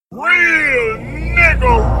Real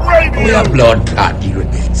nigga radio. Where blood clot deal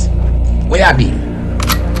with this? Where I be?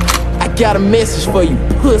 I got a message for you,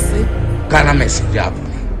 pussy. Kind of message up.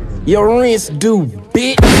 Your rinse due,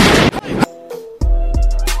 bitch.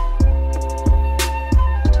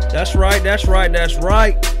 That's right.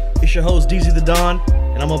 It's your host, DZ the Don,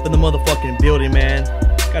 and I'm up in the motherfucking building, man.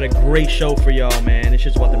 Got a great show for y'all, man. This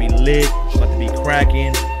shit's about to be lit, it's about to be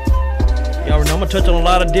cracking. Y'all know I'm gonna touch on a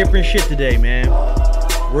lot of different shit today, man.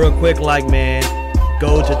 Real quick, man,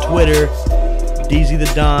 go to Twitter, DZ the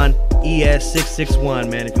Don, ES661,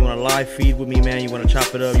 man. If you want a live feed with me, man, you want to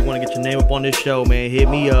chop it up, you want to get your name up on this show, man, hit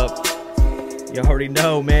me up. You already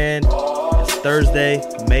know, man. It's Thursday,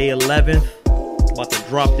 May 11th. About to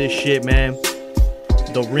drop this shit, man.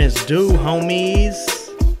 The rinse due, homies.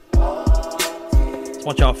 Just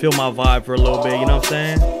want y'all to feel my vibe for a little bit, you know what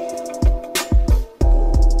I'm saying?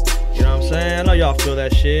 You know what I'm saying? I know y'all feel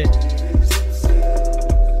that shit.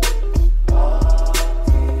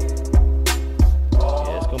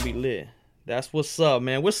 Yeah, it's gonna be lit. That's what's up,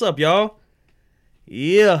 man. What's up, y'all?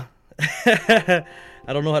 Yeah. I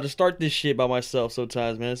don't know how to start this shit by myself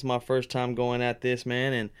sometimes, man. It's my first time going at this,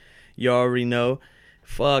 man, and you already know.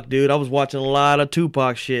 Fuck, dude. I was watching a lot of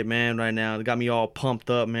Tupac shit, man, right now. It got me all pumped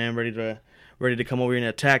up, man. Ready to come over here and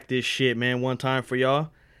attack this shit, man, one time for y'all.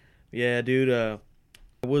 Yeah, dude. I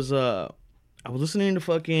was listening to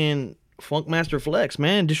fucking Funkmaster Flex,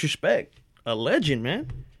 man. Disrespect. A legend,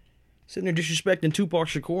 man. Sitting there disrespecting Tupac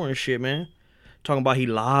Shakur and shit, man. Talking about he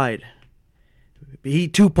lied.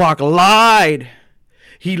 Tupac lied.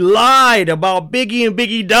 He lied about Biggie, and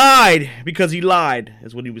Biggie died because he lied,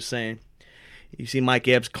 is what he was saying. You see Mike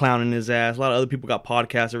Epps clowning his ass. A lot of other people got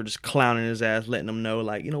podcasts that were just clowning his ass, letting him know,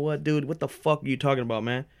 like, you know what, dude, what the fuck are you talking about,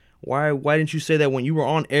 man? Why didn't you say that when you were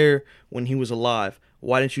on air when he was alive?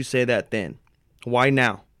 Why didn't you say that then? Why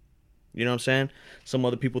now? You know what I'm saying? Some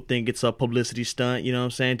other people think it's a publicity stunt, you know what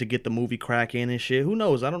I'm saying, to get the movie cracking and shit. Who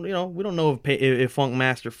knows? We don't know if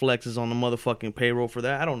Funkmaster Flex is on the motherfucking payroll for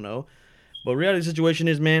that. I don't know. But reality situation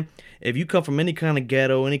is, man, if you come from any kind of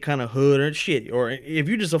ghetto, any kind of hood or shit, or if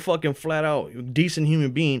you're just a fucking flat out decent human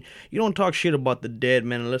being, you don't talk shit about the dead,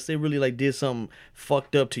 man, unless they really like did something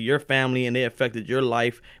fucked up to your family and they affected your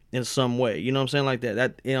life in some way. You know what I'm saying? Like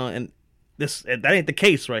that. And that ain't the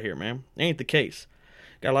case right here, man. That ain't the case.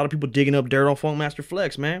 Got a lot of people digging up dirt on Funkmaster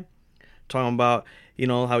Flex, man. Talking about, you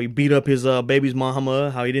know, how he beat up his baby's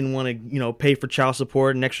mama, how he didn't want to, you know, pay for child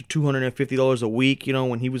support, an extra $250 a week, you know,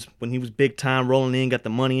 when he was big time rolling in, got the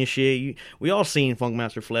money and shit. We all seen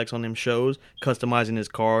Funkmaster Flex on them shows, customizing his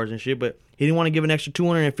cars and shit, but he didn't want to give an extra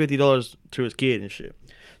 $250 to his kid and shit.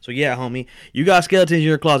 So yeah, homie, you got skeletons in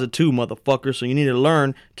your closet too, motherfucker, so you need to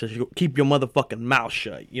learn to keep your motherfucking mouth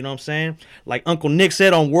shut, you know what I'm saying? Like Uncle Nick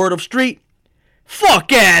said on Word of Street,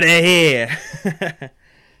 fuck out of here.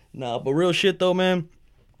 Nah, but real shit though, man.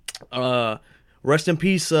 Rest in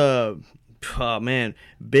peace, man.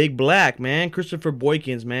 Big Black, man. Christopher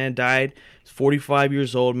Boykins, man, died. He's 45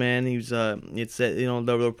 years old, man. He's it said, you know,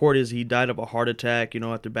 the report is he died of a heart attack, you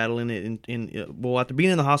know, after battling it after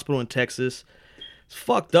being in the hospital in Texas. It's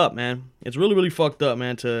fucked up, man. It's really, really fucked up,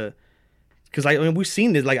 man. Because I mean, we've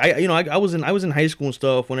seen this. Like I was in high school and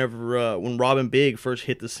stuff whenever when Robin Big first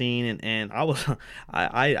hit the scene, and I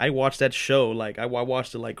watched that show. Like I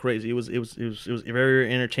watched it like crazy. It was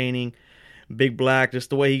very entertaining. Big Black, just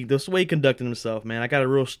the way he conducted himself, man. I got a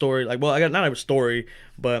real story. Like, well, I got not a story,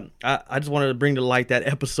 but I just wanted to bring to light that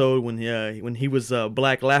episode when he was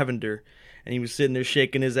Black Lavender. And he was sitting there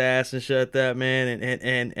shaking his ass and shit like that, man.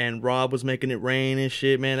 And Rob was making it rain and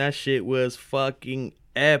shit, man. That shit was fucking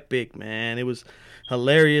epic, man. It was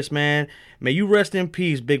hilarious, man. May you rest in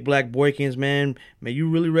peace, Big Black Boykins, man. May you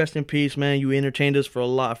really rest in peace, man. You entertained us for a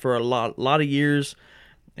lot of years.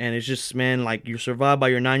 And it's just, man, like, you're survived by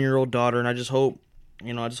your 9-year-old daughter. And I just hope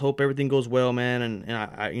everything goes well, man. And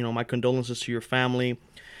I my condolences to your family.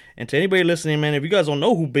 And to anybody listening, man, if you guys don't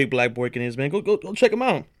know who Big Black Boykin is, man, go check him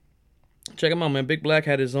out. Check him out, man. Big Black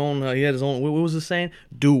had his own, what was it saying?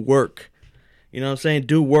 Do work. You know what I'm saying?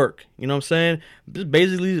 Do work. You know what I'm saying? Just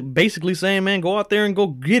basically saying, man, go out there and go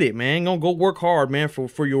get it, man. Go work hard, man,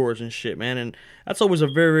 for yours and shit, man. And that's always a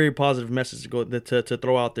very, very positive message to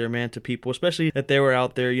throw out there, man, to people, especially that they were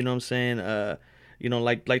out there, you know what I'm saying, you know,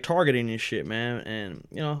 like targeting and shit, man. And,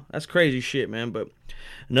 you know, that's crazy shit, man. But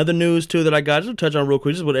another news, too, that I got, just to touch on real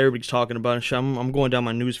quick, this is what everybody's talking about and shit. I'm going down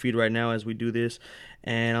my news feed right now as we do this.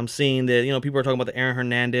 And I'm seeing that, you know, people are talking about the Aaron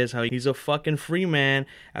Hernandez, how he's a fucking free man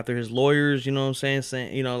after his lawyers, you know what I'm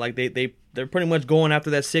saying, you know, like they're pretty much going after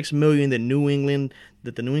that $6 million that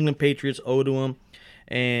the New England Patriots owe to him.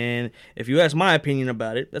 And if you ask my opinion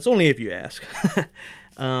about it, that's only if you ask.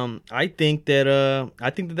 I think that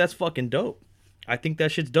that's fucking dope. I think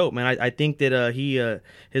that shit's dope, man. I think that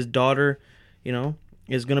his daughter, you know,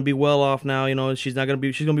 is gonna be well off now. You know, she's gonna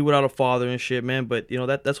be without a father and shit, man. But you know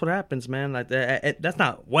that's what happens, man. Like that's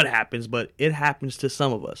not what happens, but it happens to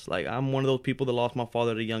some of us. Like I'm one of those people that lost my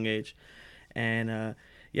father at a young age, and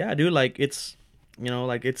yeah, dude, like it's, you know,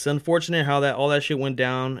 like it's unfortunate how all that shit went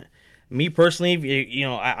down. Me personally, you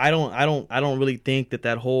know, I don't really think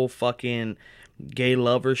that whole fucking gay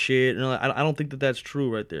lover shit. You know, I don't think that that's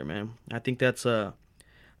true right there, man. I think that's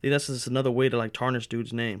just another way to like tarnish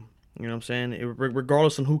dude's name. You know what I'm saying?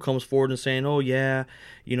 Regardless of who comes forward and saying, "Oh yeah,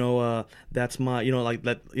 you know, that's my," you know, like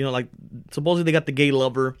that, you know, like supposedly they got the gay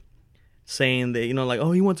lover saying that, you know, like,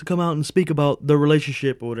 "Oh, he wants to come out and speak about the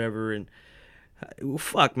relationship or whatever," and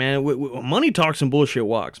fuck, man, money talks and bullshit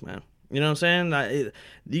walks, man. You know what I'm saying?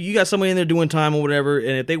 You got somebody in there doing time or whatever,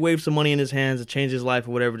 and if they wave some money in his hands to change his life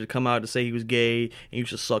or whatever, to come out to say he was gay and you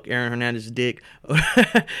should suck Aaron Hernandez's dick, you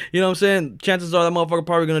know what I'm saying? Chances are that motherfucker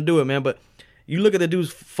probably gonna do it, man. But you look at the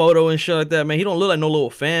dude's photo and shit like that, man. He don't look like no little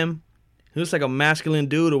femme. He looks like a masculine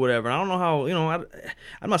dude or whatever. I don't know how, you know.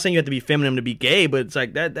 I'm not saying you have to be feminine to be gay, but it's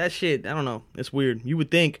like that shit. I don't know. It's weird. You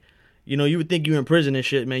would think. You know, you would think you're in prison and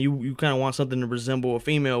shit, man. You kind of want something to resemble a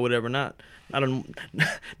female or whatever, not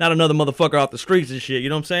another motherfucker off the streets and shit. You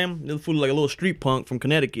know what I'm saying? This fool like a little street punk from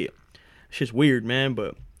Connecticut. Shit's weird, man,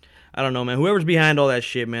 but I don't know, man. Whoever's behind all that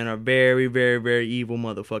shit, man, are very, very, very evil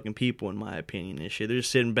motherfucking people, in my opinion, and shit. They're just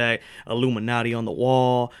sitting back, Illuminati on the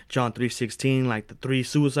wall, John 3:16, like the 3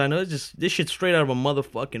 suicide notes. This shit's straight out of a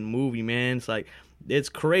motherfucking movie, man. It's like, it's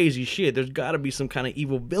crazy shit. There's got to be some kind of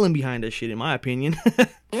evil villain behind that shit, in my opinion.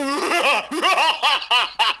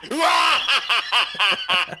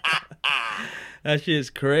 That shit is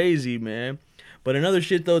crazy, man. But another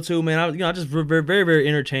shit though too, man. I just very, very, very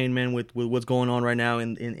entertained, man, with what's going on right now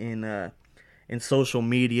in social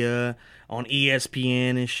media, on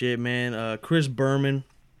ESPN and shit, man. Chris Berman,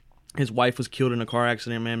 his wife was killed in a car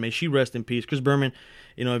accident, man. May she rest in peace. Chris Berman,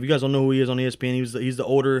 you know, if you guys don't know who he is on ESPN, he's the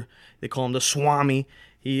older, they call him the Swami.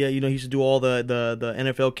 He you know, he used to do all the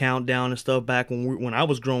NFL countdown and stuff back when I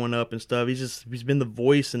was growing up and stuff. He's been the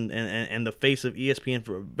voice and the face of ESPN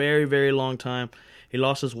for a very, very long time. He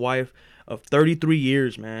lost his wife of 33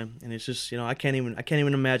 years, man, and it's just, you know, I can't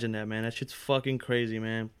even imagine that, man. That shit's fucking crazy,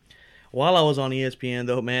 man. While I was on ESPN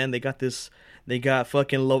though, man, they got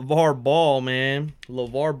fucking LeVar Ball, man.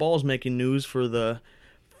 LeVar Ball's making news for the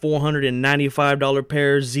 $495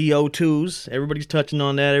 pair ZO2s. Everybody's touching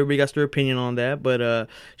on that. Everybody got their opinion on that. But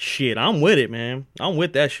shit, I'm with it, man. I'm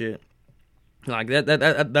with that shit. Like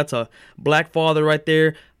that's a black father right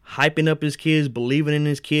there, hyping up his kids, believing in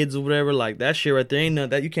his kids or whatever. Like that shit right there ain't none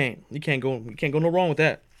that you can't go no wrong with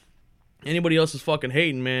that. Anybody else is fucking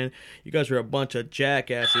hating, man. You guys are a bunch of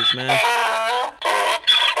jackasses, man.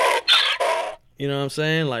 You know what I'm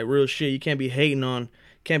saying? Like real shit. You can't be hating on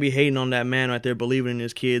that man right there, believing in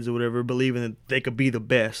his kids or whatever, believing that they could be the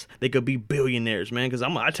best. They could be billionaires, man. Because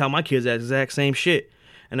I tell my kids that exact same shit.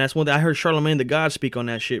 And that's one thing I heard Charlamagne the God speak on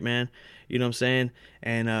that shit, man. You know what I'm saying?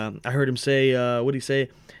 And I heard him say, what'd he say?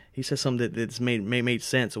 He said something that's made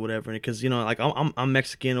sense or whatever. Because, you know, like I'm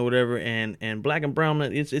Mexican or whatever, and black and brown,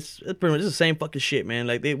 it's pretty much the same fucking shit, man.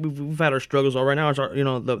 Like we've had our struggles all right now. It's you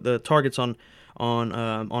know, the targets on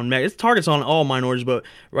it's targets on all minorities, but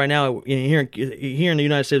right now here in the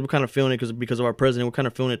United States, we're kind of feeling it because of our president. We're kind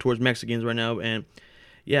of feeling it towards Mexicans right now, and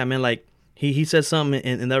yeah, man, like he said something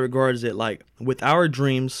in that regards that like with our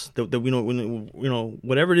dreams that we know, you know,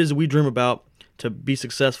 whatever it is that we dream about to be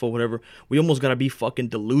successful, whatever, we almost gotta be fucking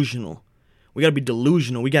delusional. We gotta be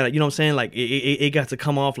delusional. We gotta, you know what I'm saying? Like it got to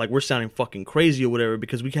come off like we're sounding fucking crazy or whatever,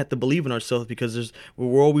 because we have to believe in ourselves, because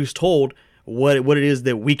we're always told what it is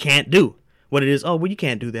that we can't do. What it is, oh, well, you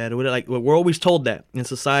can't do that, or like we're always told that in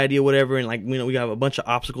society or whatever, and like, you know, we have a bunch of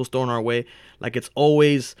obstacles thrown our way. Like it's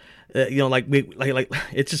always, you know, like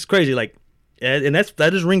it's just crazy, like, and that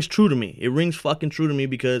just rings true to me. It rings fucking true to me,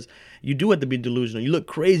 because you do have to be delusional. You look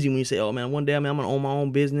crazy when you say, oh man, one day, man, I'm gonna own my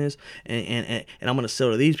own business and I'm gonna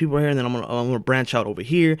sell to these people here, and then I'm gonna branch out over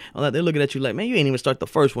here. All that, they're looking at you like, man, you ain't even start the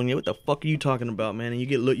first one yet. What the fuck are you talking about, man? And you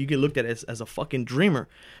get looked at as a fucking dreamer.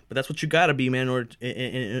 But that's what you gotta be, man,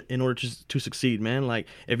 in order to succeed, man. Like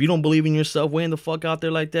if you don't believe in yourself, weighing the fuck out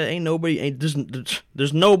there like that,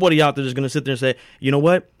 there's nobody out there that's gonna sit there and say, you know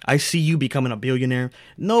what, I see you becoming a billionaire.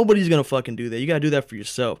 Nobody's gonna fucking do that. You gotta do that for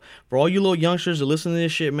yourself. For all you little youngsters that listen to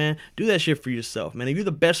this shit, man, do that shit for yourself, man. If you're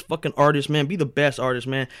the best fucking artist, man, be the best artist,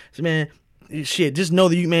 man. So, man, shit, just know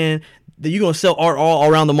that you're gonna sell art all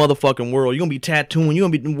around the motherfucking world. You're gonna be tattooing, you're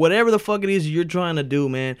gonna be whatever the fuck it is you're trying to do,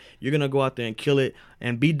 man. You're gonna go out there and kill it,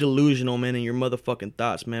 and be delusional, man, in your motherfucking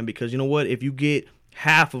thoughts, man. Because you know what? If you get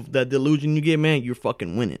half of that delusion you get, man, you're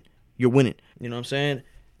fucking winning. You're winning. You know what I'm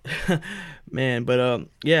saying? Man, but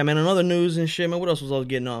yeah, man, another news and shit, man. What else was I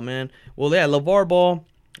getting on, man? Well, yeah, LeVar Ball.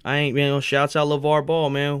 I ain't, you know, shouts out LeVar Ball,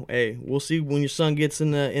 man. Hey, we'll see when your son gets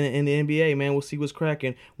in the NBA, man. We'll see what's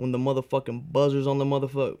cracking when the motherfucking buzzers on the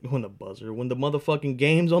when the motherfucking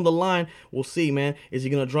game's on the line. We'll see, man. Is he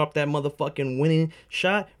gonna drop that motherfucking winning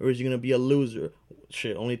shot, or is he gonna be a loser?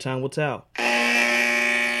 Shit, only time will tell.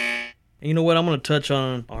 And you know what? I'm gonna touch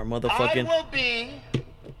on our motherfucking. I will be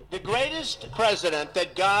the greatest president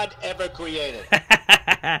that God ever created.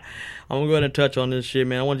 I'm gonna go ahead and touch on this shit,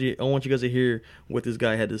 man. I want you guys to hear what this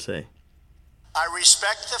guy had to say. I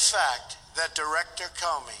respect the fact that Director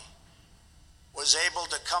Comey was able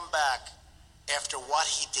to come back after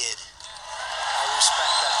what he did. I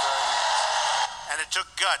respect that very much. And it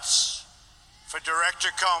took guts for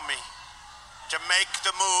Director Comey to make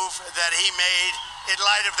the move that he made in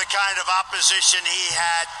light of the kind of opposition he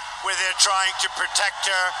had where they're trying to protect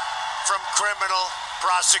her from criminal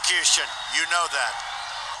prosecution. You know that.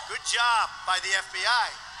 Good job by the FBI.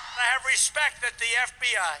 I have respect that the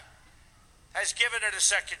FBI has given it a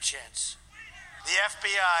second chance. The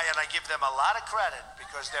FBI, and I give them a lot of credit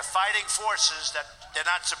because they're fighting forces that they're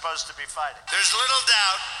not supposed to be fighting. There's little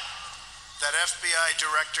doubt that FBI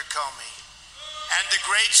Director Comey and the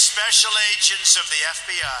great special agents of the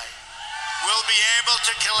FBI will be able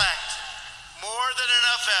to collect more than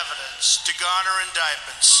enough evidence to garner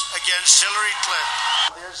indictments against Hillary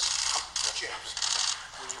Clinton. There's James.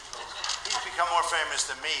 He's become more famous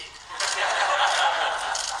than me.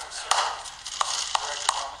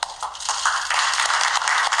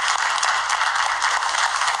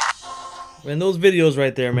 In those videos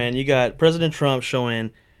right there, man, you got President Trump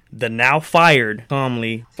showing the now fired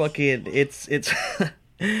Comey. Fucking, it's it's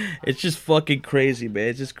just fucking crazy, man.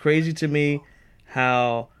 It's just crazy to me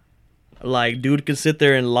how, like, dude can sit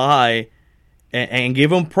there and lie and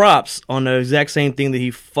give him props on the exact same thing that he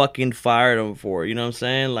fucking fired him for. You know what I'm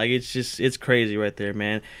saying? Like, it's crazy right there,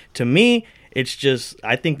 man. To me, it's just,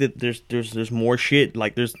 I think that there's more shit.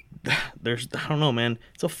 Like, there's I don't know, man.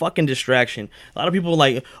 It's a fucking distraction. A lot of people are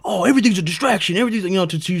like, oh, everything's a distraction. Everything's, you know,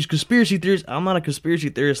 to use conspiracy theories. I'm not a conspiracy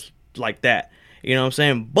theorist like that. You know what I'm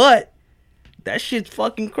saying? But that shit's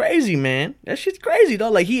fucking crazy, man. That shit's crazy,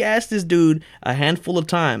 though. Like, he asked this dude a handful of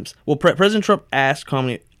times. Well, President Trump asked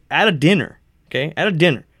Comey at a dinner, okay? At a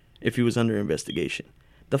dinner, if he was under investigation.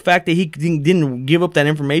 The fact that he didn't give up that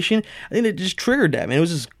information, I think it just triggered that, man.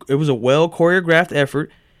 It was a well-choreographed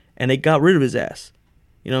effort, and they got rid of his ass.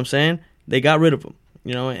 You know what I'm saying? They got rid of him.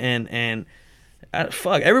 You know, and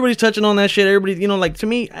fuck, everybody's touching on that shit. Everybody, you know, like, to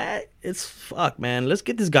me, it's fuck, man. Let's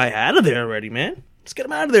get this guy out of there already, man. Let's get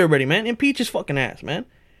him out of there already, man. Impeach his fucking ass, man.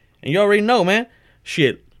 And you already know, man.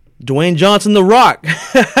 Shit. Dwayne Johnson, The Rock.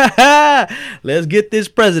 Let's get this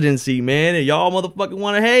presidency, man. And y'all motherfucking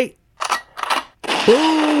want to hate?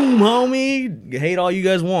 Boom, homie. Hate all you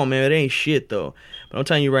guys want, man. It ain't shit, though. But I'm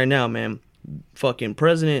telling you right now, man. Fucking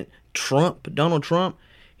President Donald Trump,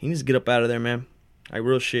 he needs to get up out of there, man. Like,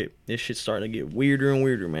 real shit. This shit's starting to get weirder and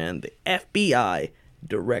weirder, man. The FBI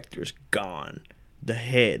director's gone. The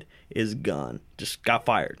head is gone. Just got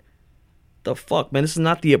fired. The fuck, man? This is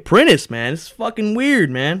not The Apprentice, man. It's fucking weird,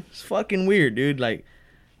 man. It's fucking weird, dude. Like,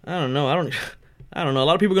 I don't know. I don't know. A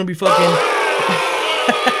lot of people are gonna be fucking.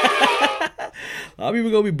 A lot of people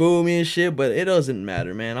are gonna be booing me and shit, but it doesn't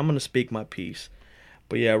matter, man. I'm gonna speak my piece.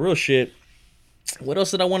 But yeah, real shit. What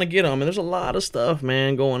else did I want to get on, man? There's a lot of stuff,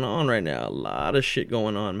 man, going on right now. A lot of shit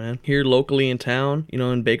going on, man. Here locally in town, you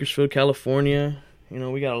know, in Bakersfield, California, you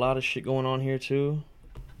know, we got a lot of shit going on here, too.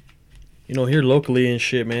 You know, here locally and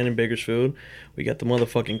shit, man, in Bakersfield, we got the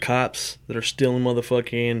motherfucking cops that are stealing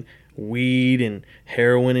motherfucking weed and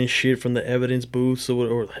heroin and shit from the evidence booths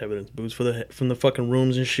or evidence booths from the fucking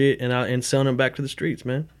rooms and shit and selling them back to the streets,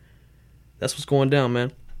 man. That's what's going down,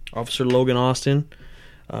 man. Officer Logan Austin.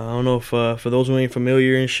 I don't know if, for those who ain't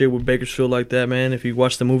familiar and shit with Bakersfield like that, man, if you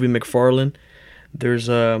watch the movie McFarlane, there's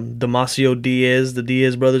Damasio Diaz, the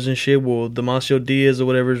Diaz brothers and shit. Well, Damasio Diaz or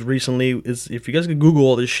whatever is recently, if you guys can Google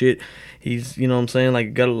all this shit, he's, you know what I'm saying,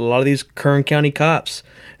 like, got a lot of these Kern County cops,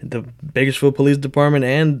 the Bakersfield Police Department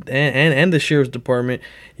and the Sheriff's Department.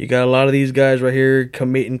 You got a lot of these guys right here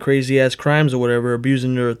committing crazy-ass crimes or whatever,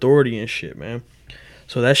 abusing their authority and shit, man.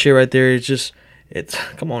 So that shit right there is just,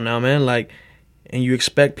 come on now, man, like, and you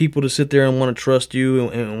expect people to sit there and want to trust you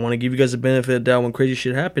and want to give you guys the benefit of the doubt when crazy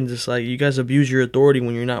shit happens. It's like, you guys abuse your authority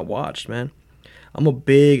when you're not watched, man. I'm a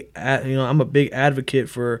big advocate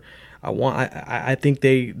for, I think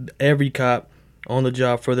every cop on the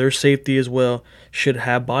job, for their safety as well, should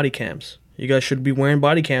have body cams. You guys should be wearing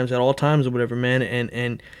body cams at all times or whatever, man.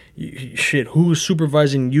 And shit, who's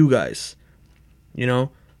supervising you guys? You know,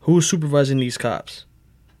 who's supervising these cops?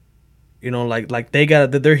 You know, like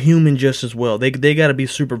they're human just as well. They gotta be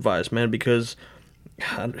supervised, man, because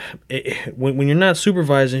when you're not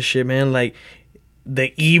supervising shit, man, like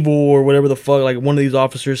the evil or whatever the fuck, like one of these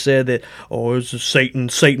officers said that, oh, it's Satan.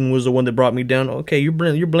 Satan was the one that brought me down. Okay, you're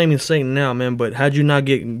blaming Satan now, man. But had you not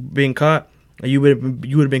been caught, you would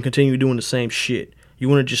have been continuing doing the same shit. You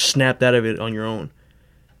wouldn't have just snapped out of it on your own.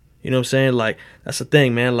 You know what I'm saying? Like, that's the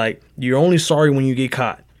thing, man. Like, you're only sorry when you get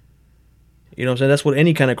caught. You know what I'm saying? That's what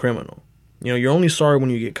any kind of criminal. You know, you're only sorry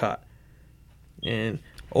when you get caught. And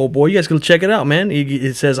oh boy, you guys can check it out, man.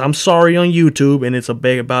 It says I'm sorry on YouTube, and it's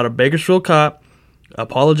about a Bakersfield cop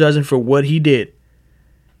apologizing for what he did.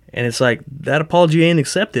 And it's like, that apology ain't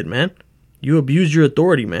accepted, man. You abused your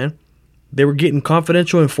authority, man. They were getting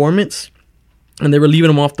confidential informants, and they were leaving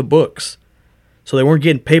them off the books. So they weren't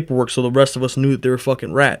getting paperwork so the rest of us knew that they were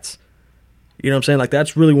fucking rats. You know what I'm saying? Like,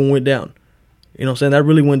 that's really what went down. You know what I'm saying? That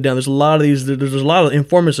really went down. There's a lot of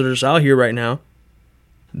informants that are just out here right now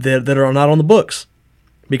that are not on the books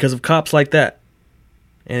because of cops like that.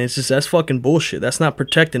 And it's just, that's fucking bullshit. That's not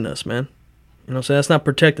protecting us, man. You know what I'm saying? That's not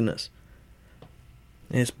protecting us.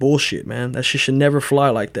 And it's bullshit, man. That shit should never fly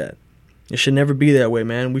like that. It should never be that way,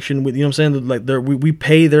 man. We shouldn't, you know what I'm saying? Like, we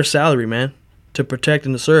pay their salary, man, to protect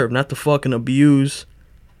and to serve, not to fucking abuse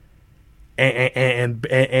and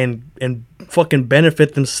fucking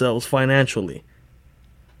benefit themselves financially.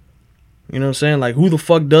 You know what I'm saying? Like, who the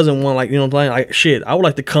fuck doesn't want, like, you know what I'm saying? Like, shit, I would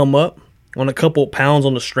like to come up on a couple pounds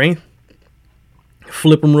on the strength,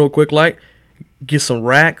 flip them real quick, like, get some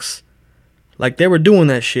racks. Like, they were doing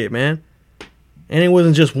that shit, man. And it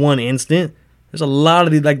wasn't just one instant. There's a lot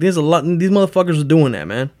of these, like, these motherfuckers are doing that,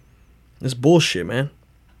 man. It's bullshit, man.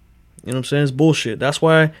 You know what I'm saying? It's bullshit. That's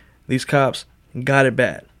why these cops got it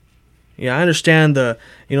bad. Yeah, I understand the,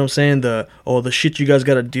 you know what I'm saying, the shit you guys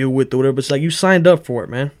got to deal with or whatever. But it's like, you signed up for it,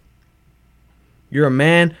 man. You're a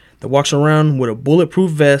man that walks around with a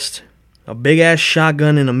bulletproof vest, a big-ass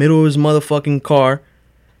shotgun in the middle of his motherfucking car,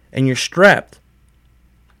 and you're strapped.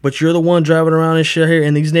 But you're the one driving around and shit here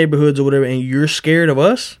in these neighborhoods or whatever, and you're scared of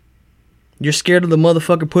us? You're scared of the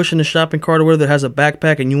motherfucker pushing the shopping cart or whatever that has a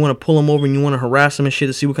backpack, and you want to pull him over and you want to harass him and shit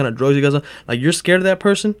to see what kind of drugs you guys are? Like, you're scared of that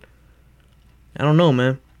person? I don't know,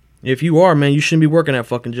 man. If you are, man, you shouldn't be working that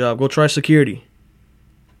fucking job. Go try security.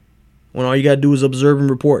 When all you gotta do is observe and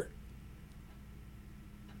report.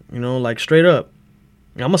 You know, like, straight up.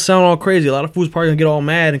 I'm gonna sound all crazy. A lot of fools probably gonna get all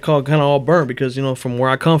mad and call kind of all burnt because, you know, from where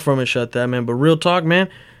I come from and shut that, man. But real talk, man,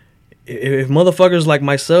 if motherfuckers like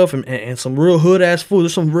myself and some real hood ass fools,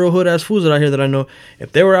 there's some real hood ass fools that out here that I know,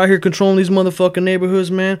 if they were out here controlling these motherfucking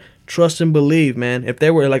neighborhoods, man, trust and believe, man. If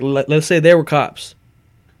they were, like, let's say they were cops,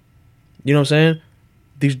 you know what I'm saying?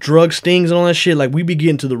 These drug stings and all that shit, like, we be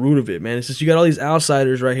getting to the root of it, man. It's just, you got all these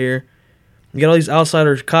outsiders right here. You got all these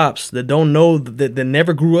outsiders cops that don't know, that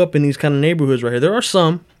never grew up in these kind of neighborhoods right here. There are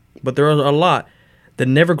some, but there are a lot that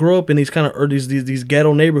never grow up in these kind of, or these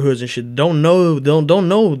ghetto neighborhoods and shit. Don't know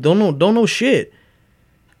shit.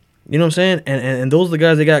 You know what I'm saying? And those are the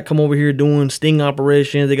guys that got come over here doing sting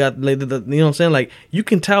operations. They got, like, you know what I'm saying? Like, you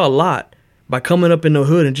can tell a lot by coming up in the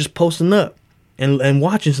hood and just posting up and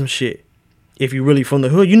watching some shit. If you're really from the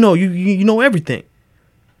hood, you know everything.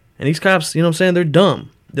 And these cops, you know what I'm saying? They're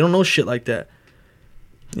dumb. They don't know shit like that.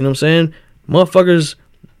 You know what I'm saying? Motherfuckers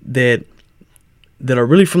that are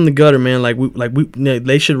really from the gutter, man.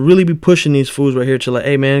 They should really be pushing these fools right here to, like,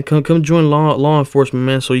 hey, man, come join law enforcement,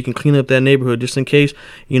 man, so you can clean up that neighborhood just in case.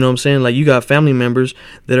 You know what I'm saying? Like, you got family members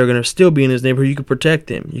that are gonna still be in this neighborhood. You can protect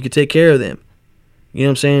them. You can take care of them. You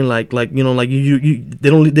know what I'm saying? Like you know, like they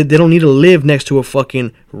don't need to live next to a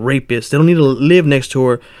fucking rapist. They don't need to live next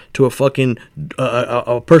to a fucking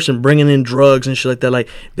a person bringing in drugs and shit like that. Like,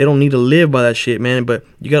 they don't need to live by that shit, man. But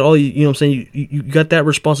you got all, you know what I'm saying? You got that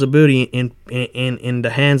responsibility in the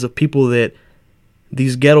hands of people that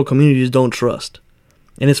these ghetto communities don't trust,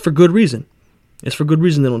 and it's for good reason. It's for good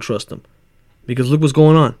reason they don't trust them, because look what's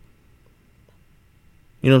going on.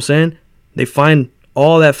 You know what I'm saying? They find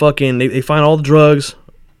all that fucking, they find all the drugs,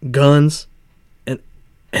 guns, and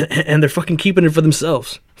they're fucking keeping it for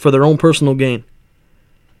themselves, for their own personal gain.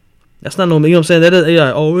 That's not no, you know what I'm saying? That is,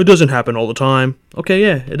 yeah, oh, it doesn't happen all the time. Okay,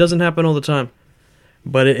 yeah, it doesn't happen all the time,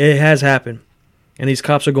 but it has happened, and these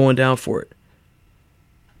cops are going down for it.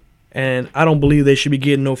 And I don't believe they should be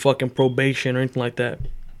getting no fucking probation or anything like that,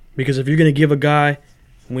 because if you're gonna give a guy,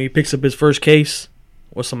 when he picks up his first case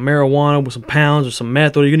with some marijuana, with some pounds or some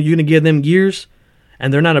meth, or you're gonna give them years,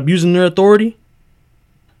 and they're not abusing their authority,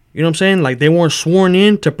 you know what I'm saying? Like, they weren't sworn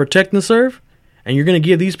in to protect and serve, and you're going to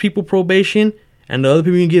give these people probation, and the other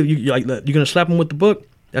people you're going to slap them with the book?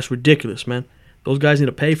 That's ridiculous, man. Those guys need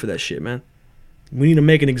to pay for that shit, man. We need to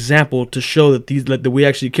make an example to show that we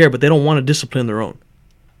actually care, but they don't want to discipline their own.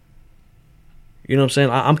 You know what I'm saying?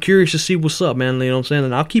 I'm curious to see what's up, man. You know what I'm saying?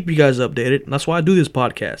 And I'll keep you guys updated. And that's why I do this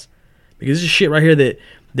podcast. Because this is shit right here that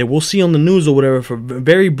we'll see on the news or whatever for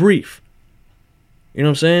very brief. You know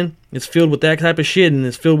what I'm saying? It's filled with that type of shit, and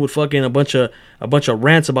it's filled with fucking a bunch of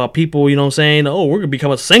rants about people, you know what I'm saying? Oh, we're going to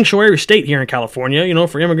become a sanctuary state here in California, you know,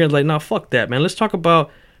 for immigrants. Like, nah, fuck that, man. Let's talk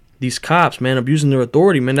about these cops, man, abusing their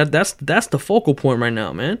authority, man. That's the focal point right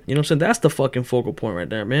now, man. You know what I'm saying? That's the fucking focal point right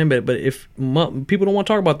there, man. But if people don't want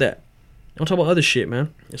to talk about that, don't talk about other shit,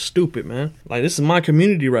 man. It's stupid, man. Like, this is my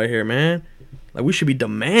community right here, man. Like, we should be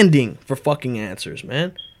demanding for fucking answers,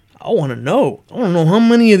 man. I want to know. I want to know how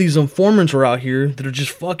many of these informants are out here that are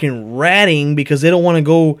just fucking ratting because they don't want to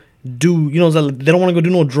go do, you know, they don't want to go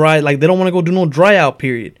do no dry, like, they don't want to go do no dry out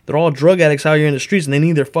period. They're all drug addicts out here in the streets, and they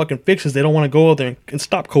need their fucking fixes. They don't want to go out there and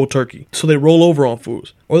stop cold turkey. So they roll over on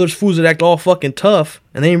fools. Or there's fools that act all fucking tough,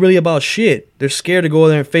 and they ain't really about shit. They're scared to go out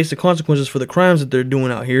there and face the consequences for the crimes that they're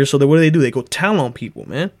doing out here. So what do? They go tell on people,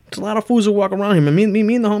 man. There's a lot of fools that walk around here, man.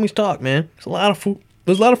 Me and the homies talk, man. There's a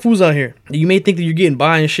lot of fools out here. You may think that you're getting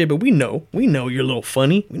by and shit, but we know you're a little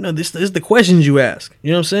funny. We know this is the questions you ask.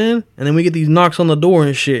 You know what I'm saying? And then we get these knocks on the door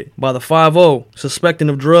and shit by the 5-0, suspecting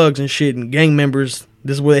of drugs and shit, and gang members.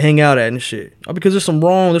 This is where they hang out at and shit. All because there's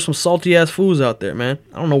some salty ass fools out there, man.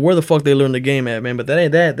 I don't know where the fuck they learned the game at, man, but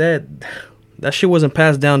that shit wasn't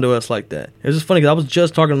passed down to us like that. It was just funny because I was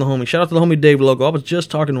just talking to the homie. Shout out to the homie Dave Logo. I was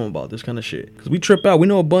just talking to him about this kind of shit. Because we trip out. We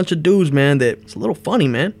know a bunch of dudes, man, that it's a little funny,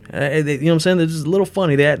 man. You know what I'm saying? They're just a little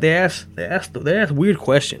funny. They ask weird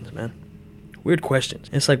questions, man. Weird questions.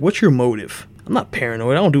 And it's like, what's your motive? I'm not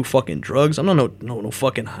paranoid. I don't do fucking drugs. I'm not no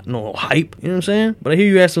fucking no hype. You know what I'm saying? But I hear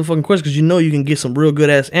you ask some fucking questions because you know you can get some real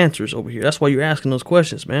good ass answers over here. That's why you're asking those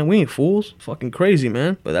questions, man. We ain't fools. Fucking crazy,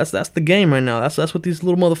 man. But that's the game right now. That's what these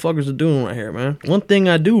little motherfuckers are doing right here, man. One thing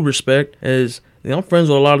I do respect is, you know, I'm friends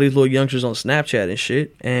with a lot of these little youngsters on Snapchat and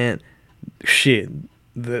shit. And shit,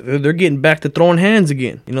 they're getting back to throwing hands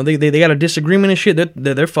again. You know, they got a disagreement and shit.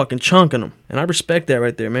 They're fucking chunking them, and I respect that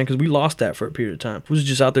right there, man. Because we lost that for a period of time. Fools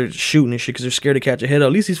just out there shooting and shit because they're scared to catch a head up.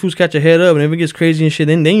 At least these fools catch a head up, and if it gets crazy and shit,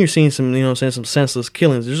 then you're seeing some, you know what I'm saying, some senseless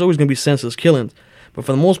killings. There's always gonna be senseless killings, but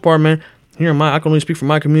for the most part, man. Here I can only speak for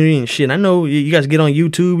my community and shit. And I know you guys get on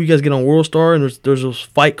YouTube, you guys get on World Star, and there's those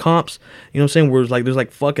fight comps. You know what I'm saying? Where there's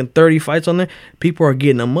like fucking 30 fights on there. People are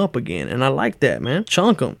getting them up again, and I like that, man.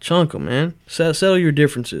 Chunk them, man. Settle your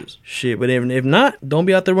differences, shit. But if not, don't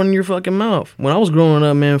be out there running your fucking mouth. When I was growing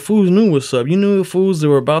up, man, fools knew what's up. You knew the fools that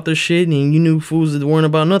were about their shit, and you knew fools that weren't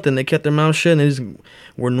about nothing. They kept their mouth shut, and they just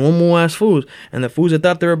were normal ass fools. And the fools that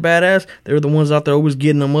thought they were badass, they were the ones out there always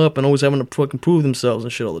getting them up and always having to fucking prove themselves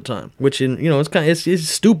and shit all the time. Which, you know, it's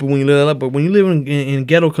stupid when you live that, but when you live in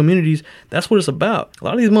ghetto communities, that's what it's about. A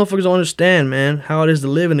lot of these motherfuckers don't understand, man, how it is to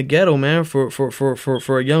live in the ghetto, man,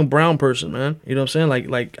 for a young brown person, man. You know what I'm saying?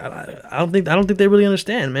 Like I don't think they really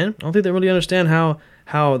understand, man. I don't think they really understand how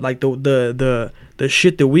like the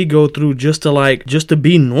shit that we go through just to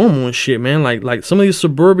be normal and shit, man. Like some of these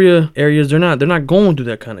suburbia areas, they're not going through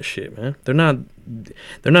that kind of shit, man. They're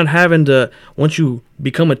not having to, once you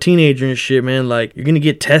become a teenager and shit, man, like, you're gonna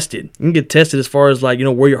get tested. You can get tested as far as, like, you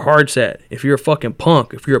know, where your heart's at. If you're a fucking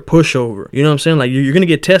punk, if you're a pushover, you know what I'm saying? Like, you're gonna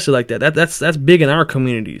get tested like that. That's big in our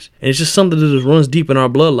communities. And it's just something that just runs deep in our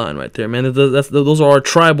bloodline right there, man. Those are our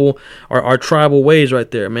tribal ways right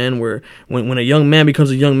there, man, where when a young man becomes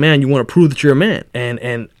a young man, you want to prove that you're a man.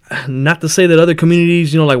 And not to say that other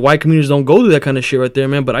communities, you know, like white communities don't go through that kind of shit right there,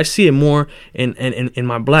 man, but I see it more in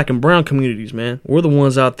my black and brown communities, man. We're the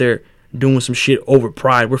ones out there doing some shit over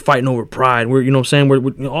pride. We're fighting over pride. We're, you know what I'm saying? We're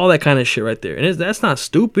you know, all that kind of shit right there. And that's not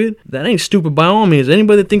stupid. That ain't stupid by all means.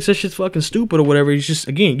 Anybody that thinks that shit's fucking stupid or whatever, it's just,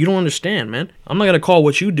 again, you don't understand, man. I'm not gonna call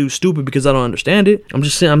what you do stupid because I don't understand it. I'm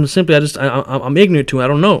just saying, I'm ignorant to it. I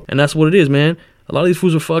don't know. And that's what it is, man. A lot of these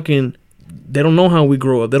fools are fucking, they don't know how we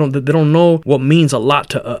grow up. They don't know what means a lot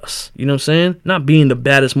to us. You know what I'm saying? Not being the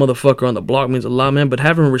baddest motherfucker on the block means a lot, man, but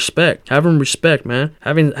having respect, man.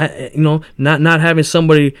 Having, you know, not having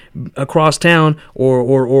somebody across town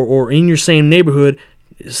or in your same neighborhood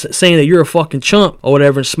saying that you're a fucking chump or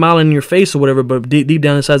whatever and smiling in your face or whatever, but deep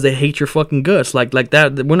down inside they hate your fucking guts. Like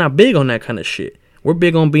that. We're not big on that kind of shit. We're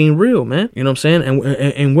big on being real, man. You know what I'm saying?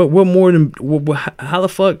 And what more than, how the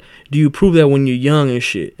fuck do you prove that when you're young and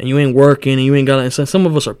shit? And you ain't working and you ain't got, and some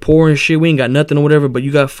of us are poor and shit. We ain't got nothing or whatever, but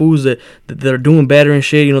you got fools that are doing better and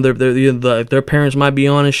shit. You know, their parents might be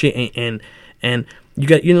on and shit. And You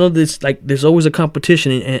got, this, like, there's always a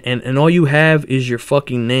competition, and all you have is your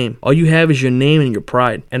fucking name. All you have is your name and your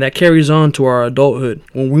pride. And that carries on to our adulthood.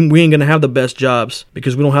 When we ain't gonna have the best jobs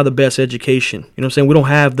because we don't have the best education. You know what I'm saying?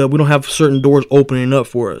 We don't have certain doors opening up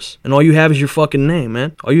for us. And all you have is your fucking name,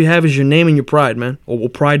 man. All you have is your name and your pride, man. Well,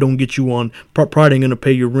 pride don't get you on. Pride ain't gonna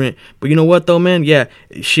pay your rent. But you know what though, man? Yeah,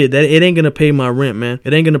 shit, it ain't gonna pay my rent, man.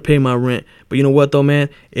 It ain't gonna pay my rent. But you know what though, man?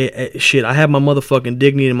 Shit, I have my motherfucking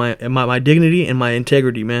dignity and my dignity and my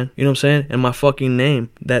integrity, man. You know what I'm saying? And my fucking name.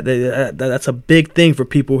 That's a big thing for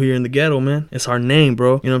people here in the ghetto, man. It's our name,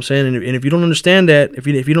 bro. You know what I'm saying? And if you don't understand that, if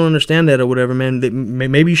you don't understand that or whatever, man,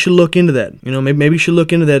 maybe you should look into that. You know, maybe you should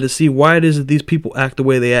look into that to see why it is that these people act the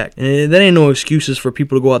way they act. And that ain't no excuses for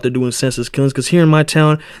people to go out there doing senseless killings. Because here in my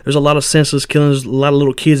town, there's a lot of senseless killings. A lot of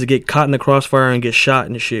little kids that get caught in the crossfire and get shot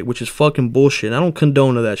and shit, which is fucking bullshit. I don't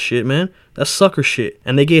condone to that shit, man. That's sucker shit.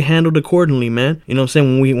 And they get handled accordingly, man. You know what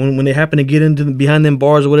I'm saying? When they happen to get into behind them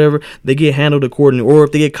bars or whatever, they get handled accordingly. Or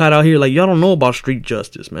if they get caught out here, like, y'all don't know about street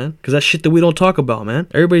justice, man. Because that's shit that we don't talk about, man.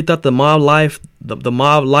 Everybody thought the mob life, the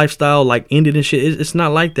mob lifestyle, like, ended and shit. It's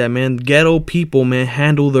not like that, man. Ghetto people, man,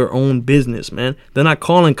 handle their own business, man. They're not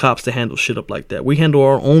calling cops to handle shit up like that. We handle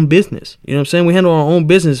our own business. You know what I'm saying? We handle our own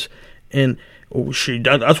business. And oh shit,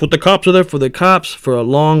 that's what the cops are there for. The cops, for a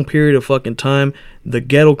long period of fucking time, the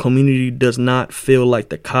ghetto community does not feel like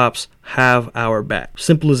the cops have our back.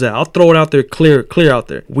 Simple as that. I'll throw it out there, clear out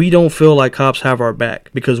there. We don't feel like cops have our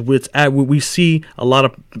back because we see a lot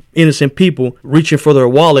of innocent people reaching for their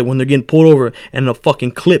wallet when they're getting pulled over and a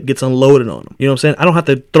fucking clip gets unloaded on them. You know what I'm saying? I don't have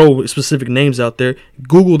to throw specific names out there.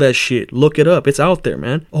 Google that shit. Look it up. It's out there,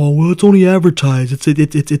 man. Oh, well, it's only advertised. That's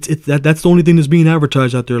the only thing that's being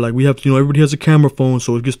advertised out there. Like, we have, everybody has a camera phone,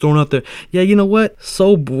 so it gets thrown out there. Yeah, you know what?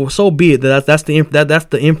 So be it. That's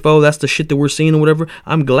the info. That's the shit that we're seeing or whatever.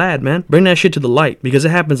 I'm glad, man. Bring that shit to the light because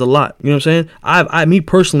it happens a lot. You know what I'm saying? Me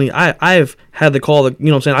personally, I've had to call the, you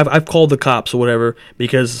know what I'm saying? I've called the cops or whatever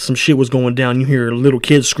because some shit was going down. You hear little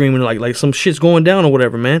kids screaming like some shit's going down or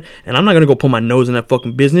whatever, man. And I'm not gonna go put my nose in that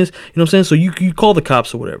fucking business. You know what I'm saying? So you call the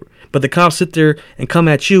cops or whatever. But the cops sit there and come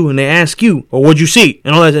at you and they ask you, well, what'd you see?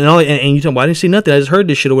 And all that, and you tell them, well, I didn't see nothing. I just heard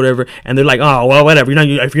this shit or whatever. And they're like, oh, well, whatever.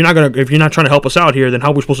 If you're not trying to help us out here, then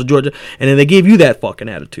how are we supposed to do it? And then they give you that fucking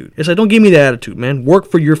attitude. It's like, don't give me that attitude, man. Work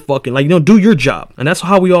for your fucking, do your job. And that's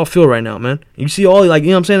how we all feel right now, man. You see all, like,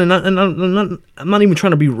 you know what I'm saying? And I'm not even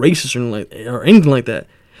trying to be racist or anything like that.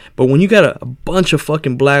 But when you got a bunch of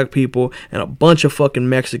fucking black people and a bunch of fucking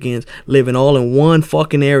Mexicans living all in one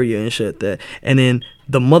fucking area and shit that, and then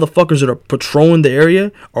the motherfuckers that are patrolling the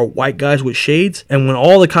area are white guys with shades, and when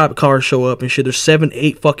all the cop cars show up and shit, there's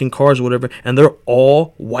 7-8 fucking cars or whatever, and they're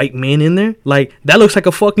all white men in there, like, that looks like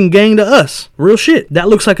a fucking gang to us. Real shit. That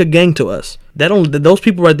looks like a gang to us. Those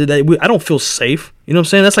people right there, I don't feel safe. You know what I'm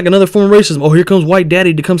saying? That's like another form of racism. Oh, here comes white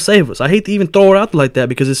daddy to come save us. I hate to even throw it out like that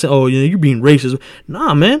because it's, oh, you're being racist.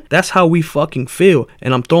 Nah, man. That's how we fucking feel.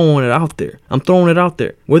 And I'm throwing it out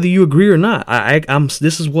there. Whether you agree or not.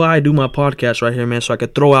 This is why I do my podcast right here, man. So I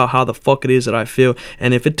could throw out how the fuck it is that I feel.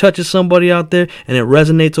 And if it touches somebody out there and it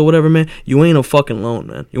resonates or whatever, man, you ain't no fucking alone,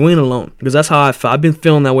 man. You ain't alone. Because that's how I feel. I've been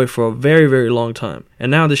feeling that way for a very, very long time. And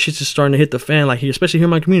now this shit's just starting to hit the fan, like here, especially here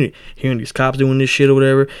in my community, hearing these cops doing this shit or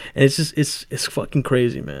whatever, and it's fucking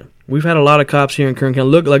crazy, man. We've had a lot of cops here in Kern County.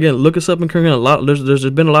 Look us up in Kern County. There's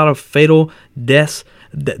been a lot of fatal death.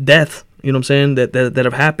 You know what I'm saying, that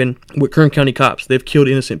have happened with Kern County cops. They've killed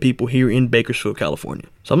innocent people here in Bakersfield, California.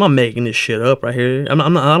 So I'm not making this shit up right here. I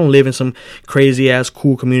don't live in some crazy ass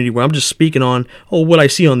cool community where I'm just speaking on, what I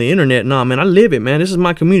see on the internet. Nah, man, I live it, man. This is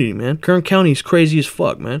my community, man. Kern County is crazy as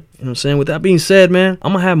fuck, man. You know what I'm saying? With that being said, man,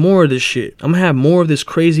 I'm gonna have more of this shit. I'm gonna have more of this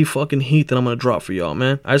crazy fucking heat that I'm gonna drop for y'all,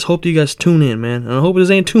 man. I just hope that you guys tune in, man. And I hope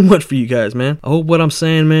this ain't too much for you guys, man. I hope what I'm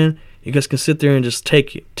saying, man, you guys can sit there and just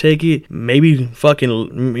take it. Maybe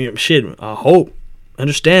fucking shit. I hope.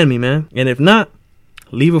 Understand me, man. And if not,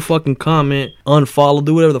 leave a fucking comment, unfollow,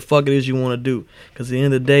 do whatever the fuck it is you want to do. Because at the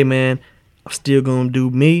end of the day, man, I'm still gonna do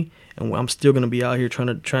me, and I'm still gonna be out here trying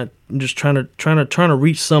to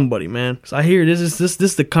reach somebody, man. Because I hear this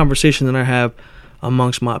is the conversation that I have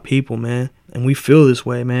amongst my people, man. And we feel this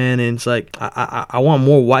way, man. And it's like I want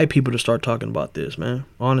more white people to start talking about this, man.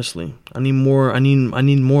 Honestly, I need more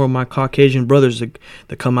of my Caucasian brothers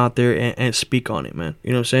to come out there and speak on it, man. You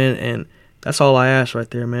know what I'm saying? And That's all I ask right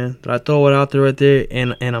there, man. That I throw it out there right there,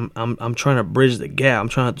 and I'm trying to bridge the gap. I'm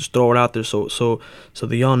trying to just throw it out there so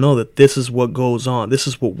that y'all know that this is what goes on. This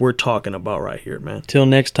is what we're talking about right here, man. Till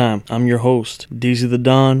next time, I'm your host, DZ the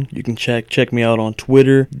Don. You can check me out on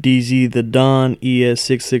Twitter, DZ the Don,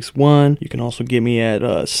 ES661. You can also get me at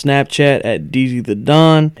Snapchat at DZ the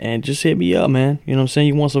Don, and just hit me up, man. You know what I'm saying?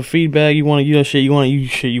 You want some feedback? You want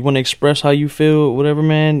to express how you feel, whatever,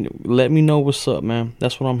 man. Let me know what's up, man.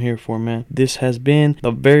 That's what I'm here for, man. This has been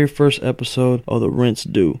the very first episode of the Rinse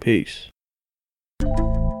Do. Peace.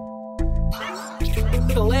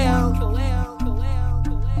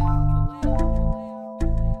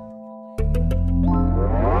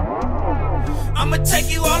 I'ma take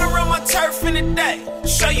you all around my turf in the day,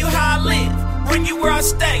 show you how I live, bring you where I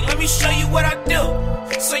stay, let me show you what I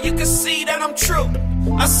do, so you can see that I'm true.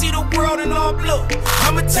 I see the world in all blue.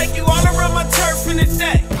 I'ma take you all around my turf in the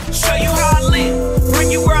day, show you how I live, bring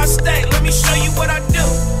you where I stay, let me show you what I do,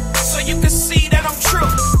 so you can see that I'm true.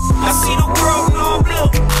 I see the world in all blue.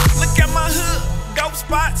 Look at my hood, dope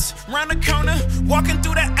spots, round the corner, walking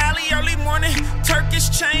through the alley early morning, Turkish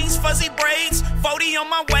chains, fuzzy braids, 40 on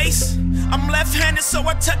my waist. I'm left-handed, so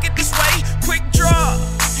I tuck it this way. Quick draw.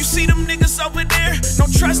 You see them niggas over there?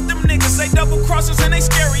 Don't trust them niggas. They double crossers and they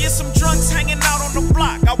scary. It's some drunks hanging out on the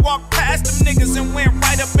block. I walked past them niggas and went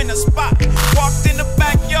right up in the spot. Walked in the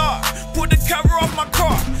backyard, pulled the cover off my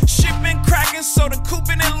car. Shit been cracking, so the coupe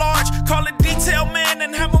been enlarged. Call it detail man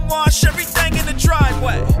and hammer wash everything in the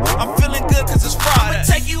driveway. I'm feeling good cause it's Friday. I'ma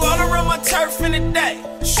take you all around my turf in the day,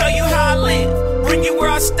 show you how I live, bring you where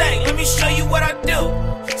I stay, let me show you what I do,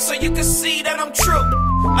 so you can see that I'm true.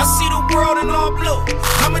 I see the world in all blue.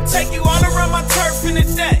 I'ma take you all around my turf in the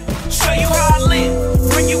day, show you how I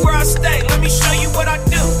live, bring you where I stay, let me show you what I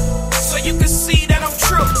do, so you can see that I'm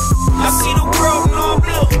true. I see the world in all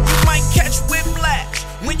blue. You might catch whiplash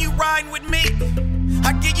when you ride with me.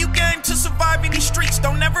 I give you game to survive in these streets.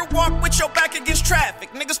 Don't ever walk with your back against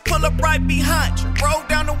traffic. Niggas pull up right behind you, roll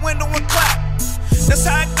down the window and clap. That's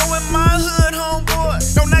how it go in my hood,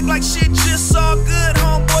 homeboy. Don't act like shit just all good,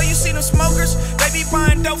 homeboy. You see them smokers? They be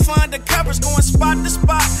buying dope for undercovers, going spot to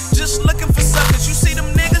spot, just looking for suckers. You see them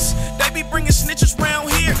niggas? They be bringing snitches round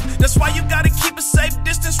here. That's why you gotta keep a safe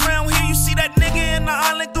distance round here. You see that nigga in the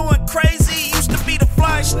island going crazy? He used to be the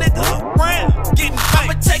flyest nigga around, getting paid.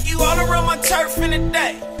 I'ma take you all around my turf in the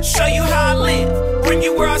day, show you how I live, bring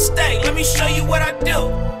you where I stay, let me show you what I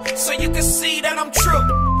do, so you can see that I'm true.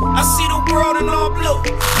 I see the world in all blue.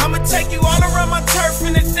 I'ma take you all around my turf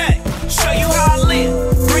in the day, show you how I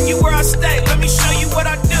live, bring you where I stay, let me show you what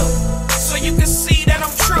I do, so you can see that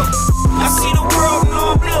I'm true. I see the world in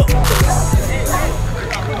all blue.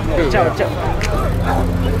 Ciao, ciao.